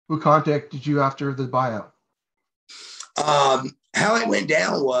Who contacted you after the buyout? How it went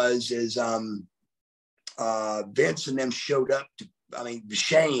down is Vince and them showed up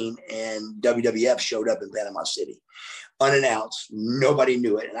Shane and WWF showed up in Panama City unannounced. Nobody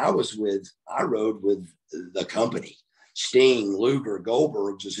knew it. And I rode with the company. Sting, Luger,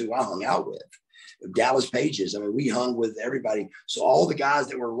 Goldberg is who I hung out with. Dallas Pages. We hung with everybody. So all the guys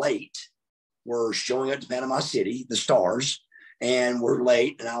that were late were showing up to Panama City, the stars, and we're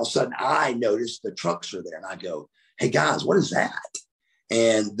late. And all of a sudden I noticed the trucks are there. And I go, hey guys, what is that?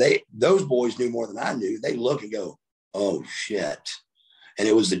 And those boys knew more than I knew. They look and go, oh shit. And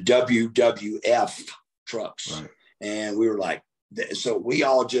it was the WWF trucks. Right. And we were like, so we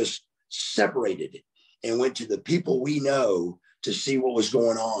all just separated and went to the people we know to see what was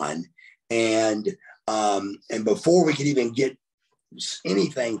going on. And before we could even get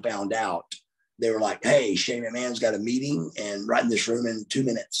anything found out, they were like, hey, Shane McMahon's got a meeting and right in this room in 2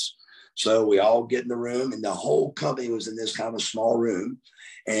 minutes. So we all get in the room and the whole company was in this kind of a small room.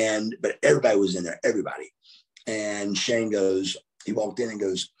 But everybody was in there, everybody. And Shane goes, he walked in and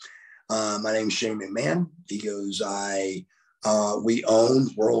goes, my name's Shane McMahon. He goes, we own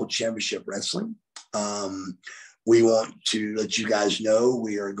World Championship Wrestling. We want to let you guys know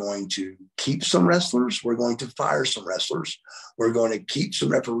we are going to keep some wrestlers. We're going to fire some wrestlers. We're going to keep some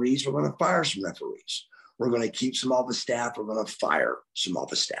referees. We're going to fire some referees. We're going to keep some office staff. We're going to fire some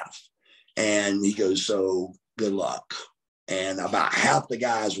office staff. And he goes, so good luck. And about half the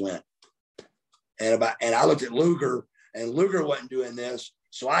guys went. And I looked at Luger, and Luger wasn't doing this,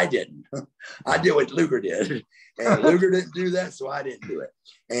 so I didn't. I did what Luger did. And Luger didn't do that, so I didn't do it.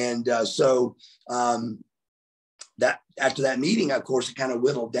 And that after that meeting, of course, it kind of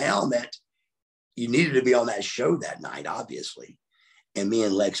whittled down that you needed to be on that show that night, obviously. And me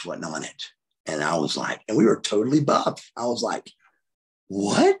and Lex wasn't on it. And I was like, and we were totally buff. I was like,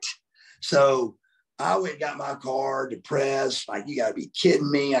 what? So I went and got my car, depressed, like, you got to be kidding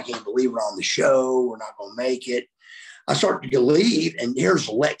me. I can't believe we're on the show. We're not going to make it. I started to leave, and here's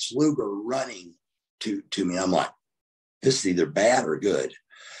Lex Luger running to me. I'm like, this is either bad or good.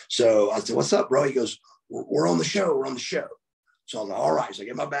 So I said, what's up, bro? He goes, we're on the show. We're on the show. So I was like, all right. So I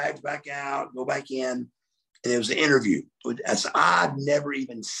get my bags back out, go back in. And it was an interview. I've never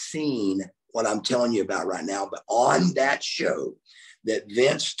even seen what I'm telling you about right now. But on that show that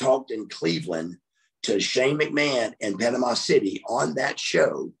Vince talked in Cleveland to Shane McMahon in Panama City, on that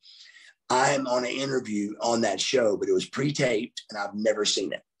show, I am on an interview on that show, but it was pre-taped and I've never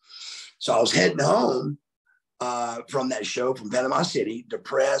seen it. So I was heading home from that show from Panama City,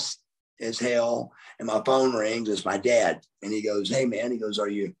 depressed as hell. And my phone rings. It's my dad. And he goes, hey man, he goes, are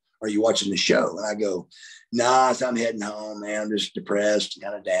you watching the show? And I go, nah, I'm heading home, man. I'm just depressed,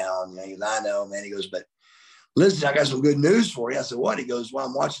 kind of down. He goes, I know, man. He goes, but listen, I got some good news for you. I said, what? He goes, well,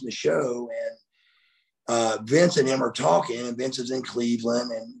 I'm watching the show and Vince and him are talking, and Vince is in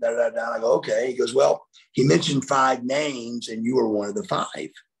Cleveland and da-da-da. I go, okay. He goes, well, he mentioned 5 names and you were one of the 5.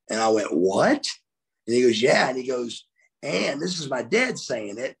 And I went, what? And he goes, yeah. And he goes, and this is my dad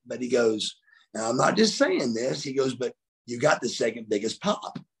saying it, but he goes, now I'm not just saying this. He goes, but you got the second biggest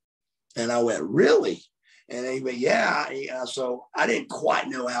pop. And I went, really? And he went, yeah. So I didn't quite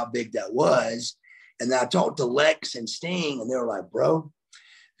know how big that was. And then I talked to Lex and Sting, and they were like, bro,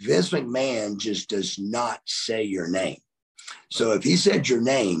 Vince McMahon just does not say your name. So if he said your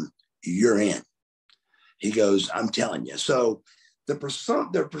name, you're in. He goes, I'm telling you. So the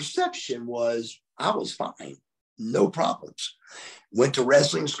perception was I was fine. No problems. Went to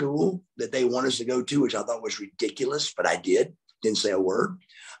wrestling school that they want us to go to, which I thought was ridiculous, but I did. Didn't say a word.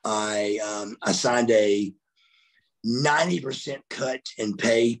 I signed a 90% cut in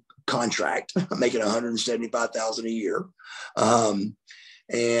pay contract, making $175,000 a year.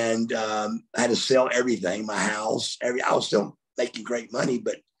 And I had to sell everything, my house, I was still making great money,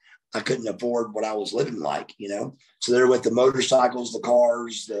 but I couldn't afford what I was living like, So there with the motorcycles, the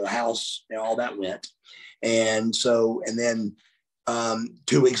cars, the house, all that went. And then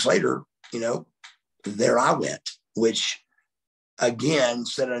 2 weeks later, there I went, which again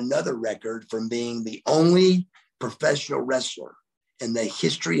set another record from being the only professional wrestler in the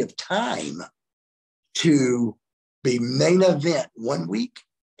history of time to be main event 1 week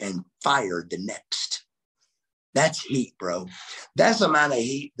and fired the next. That's heat, bro. That's the amount of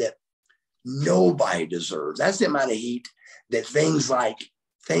heat that nobody deserves. That's the amount of heat that things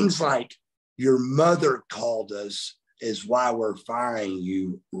like your mother called us is why we're firing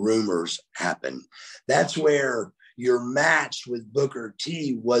you. Rumors happen. That's where your match with Booker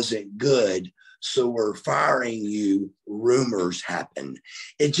T wasn't good, so we're firing you. Rumors happen.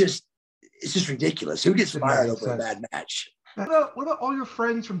 It's just ridiculous. Who gets fired over a bad match? What about all your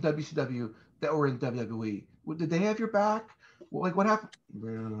friends from WCW that were in WWE? Did they have your back? Like what happened?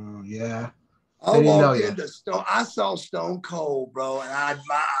 Well, yeah, I they didn't know walked you. into Stone. I saw Stone Cold, bro, and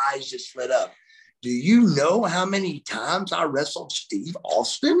my eyes just lit up. Do you know how many times I wrestled Steve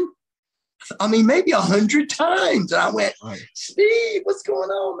Austin? I mean, maybe 100 times. And I went, Right. Steve, what's going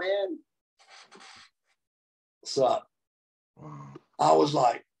on, man? So I was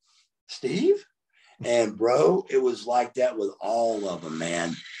like, Steve? And bro, it was like that with all of them,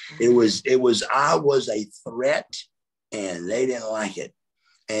 man. I was a threat and they didn't like it.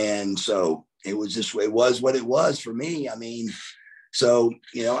 And so it was what it was for me. I mean, so,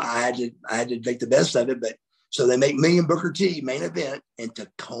 I had to make the best of it, but so they make me and Booker T main event in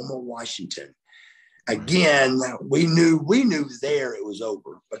Tacoma, Washington. Again, we knew there it was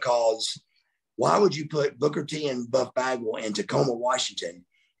over, because why would you put Booker T and Buff Bagwell in Tacoma, Washington,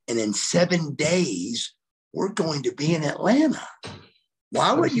 and in 7 days we're going to be in Atlanta?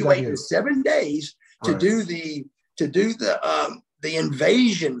 Why would you wait the 7 days to do the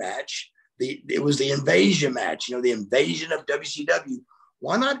invasion match? It was the invasion match, the invasion of WCW.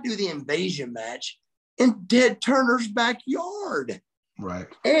 Why not do the invasion match in Ted Turner's backyard? Right.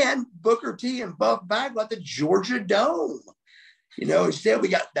 And Booker T and Buff Bagwell at the Georgia Dome. Instead we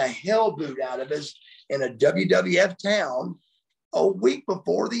got the hell boot out of us in a WWF town a week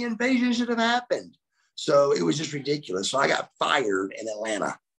before the invasion should have happened. So it was just ridiculous. So I got fired in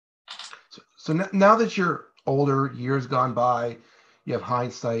Atlanta. So now that you're older, years gone by, you have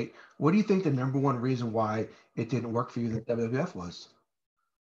hindsight. What do you think the number one reason why it didn't work for you that WWF was?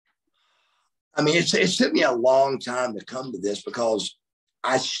 I mean, it took me a long time to come to this, because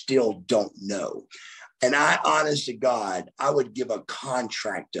I still don't know. And I, honest to God, I would give a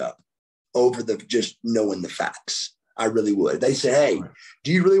contract up over just knowing the facts. I really would. They say, hey,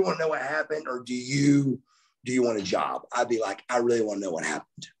 do you really want to know what happened? Or do you want a job? I'd be like, I really want to know what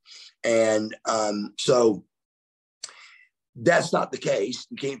happened. And so that's not the case.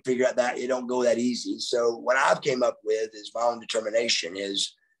 You can't figure out that. It don't go that easy. So what I've came up with is my own determination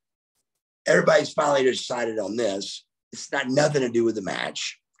is everybody's finally decided on this. It's got nothing to do with the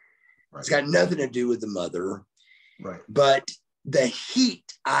match. Right. It's got nothing to do with the mother. Right. But the heat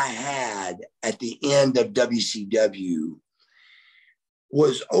I had at the end of WCW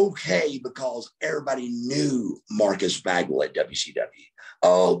was okay, because everybody knew Marcus Bagwell at WCW.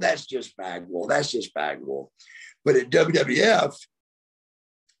 Oh, that's just Bagwell. That's just Bagwell. But at WWF,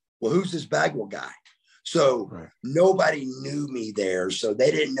 well, who's this Bagwell guy? So nobody knew me there. So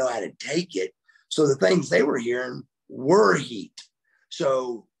they didn't know how to take it. So the things they were hearing were heat.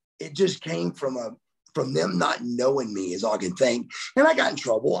 So it just came from them not knowing me, is all I can think. And I got in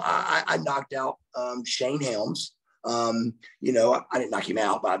trouble. I knocked out Shane Helms. I didn't knock him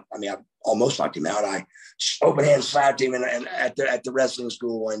out, but I almost knocked him out. I open hand slapped him at the wrestling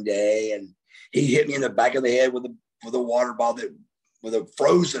school one day, and he hit me in the back of the head with a water bottle, with a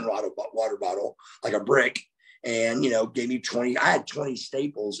frozen water bottle, like a brick, and gave me 20. I had 20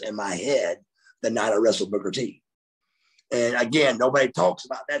 staples in my head the night I wrestled Booker T. And again, nobody talks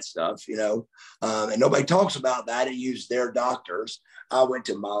about that stuff, and nobody talks about that. It used their doctors. I went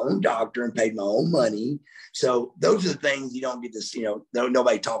to my own doctor and paid my own money. So those are the things you don't get to see,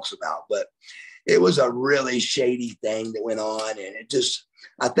 nobody talks about. But it was a really shady thing that went on. And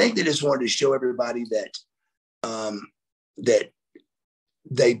I think they just wanted to show everybody that,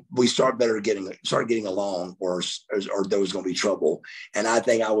 we started getting along, or there was going to be trouble. And I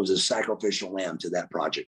think I was a sacrificial lamb to that project.